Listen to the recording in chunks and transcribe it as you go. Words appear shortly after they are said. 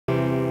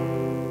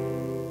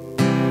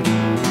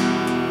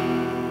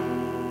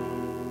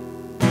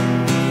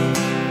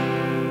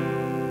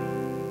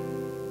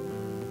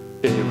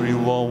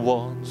Everyone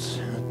wants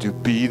to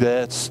be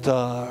that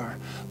star,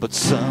 but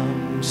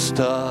some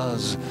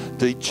stars,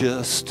 they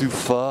just too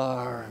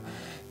far.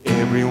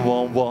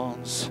 Everyone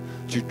wants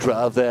to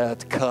drive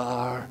that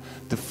car,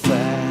 the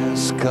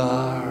fast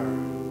car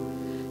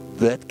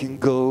that can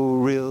go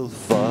real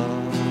far.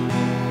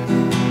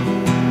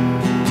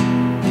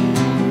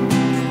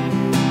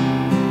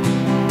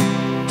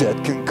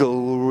 That can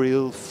go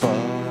real far.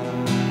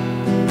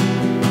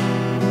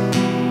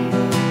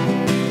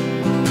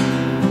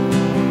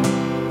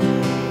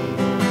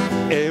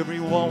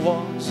 Everyone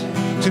wants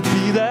to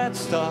be that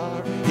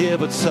star, yeah,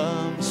 but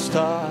some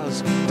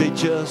stars, they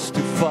just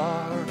too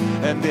far.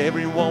 And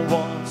everyone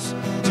wants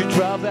to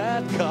drive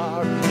that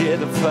car, yeah,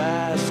 the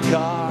fast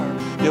car,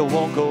 it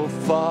won't go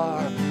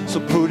far. So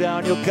put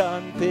down your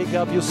gun, pick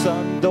up your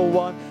son, the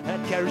one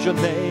that carries your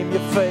name,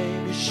 your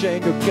fame, your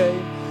shame, your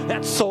game,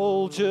 and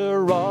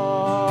soldier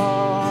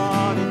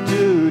on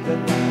into the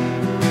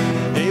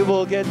night. It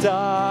will get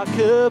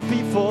darker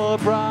before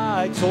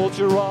bright.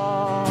 Soldier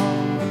on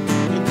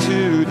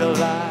into the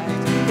light.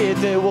 If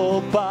they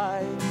will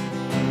bite,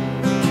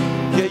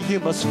 yeah, you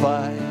must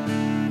fight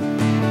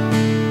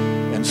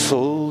and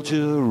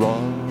soldier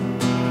on.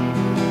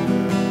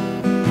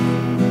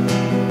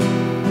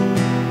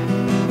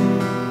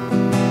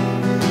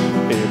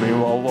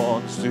 Everyone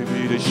wants to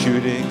be the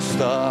shooting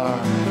star.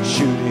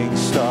 Shooting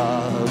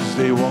stars,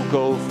 they won't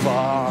go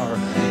far.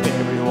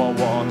 Everyone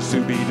wants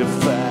to be the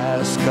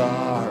fast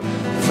car.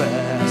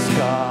 Fast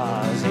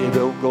cars, they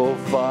don't go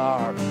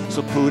far.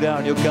 So put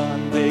down your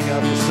gun, pick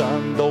up your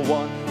son, the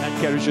one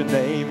that carries your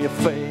name, your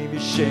fame,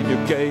 your shame,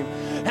 your game,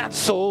 and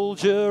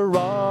soldier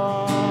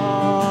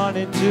on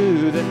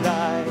into the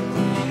night.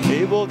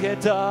 It will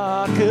get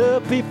darker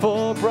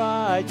before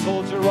bright.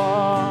 Soldier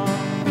on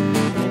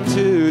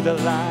into the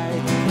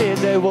light.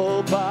 If they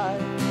will bite,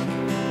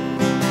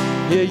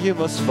 yeah, you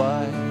must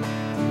fight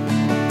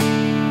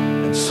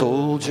and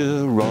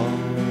soldier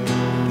on.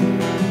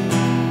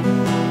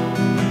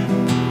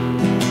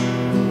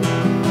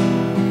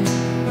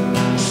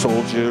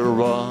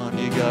 Soldier on,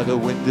 you gotta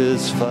win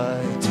this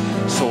fight.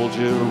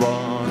 Soldier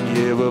on,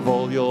 yeah, with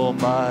all your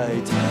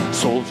might.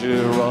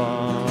 Soldier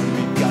on,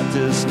 we got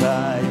this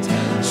night.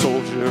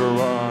 Soldier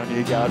on,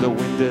 you gotta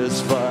win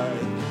this fight.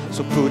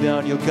 So put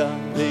down your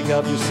gun, pick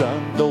up your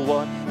son, the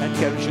one and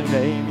carries your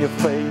name, your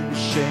fame, your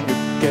shame,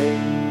 your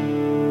game.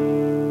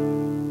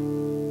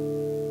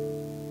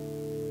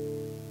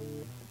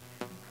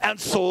 And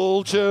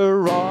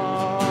soldier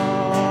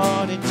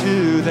on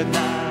into the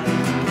night.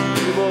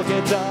 It will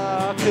get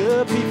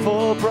darker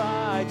before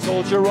bright.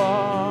 Soldier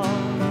on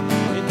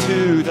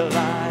into the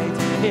light.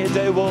 If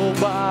they will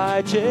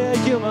bite, yeah,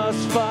 you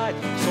must fight.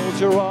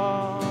 Soldier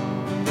on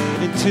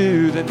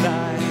into the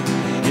night.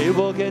 It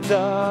will get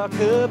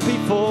darker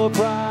before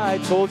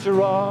bright.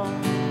 Soldier on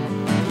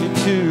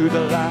into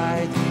the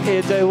light.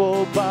 If they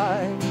will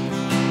bite,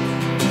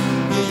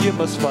 yeah, you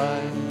must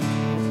fight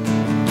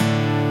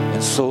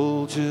and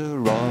soldier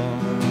on.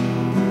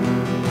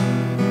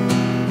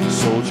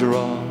 Soldier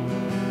on.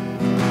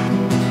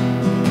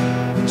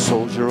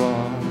 Soldier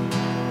on.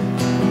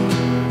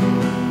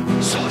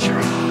 Soldier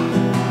on.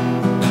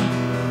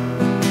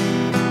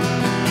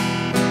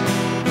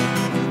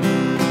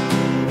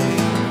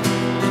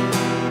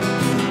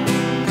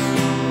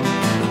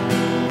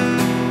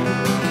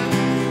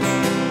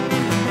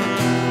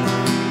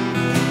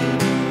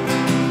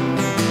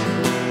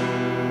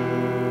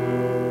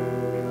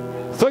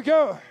 Thank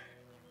you.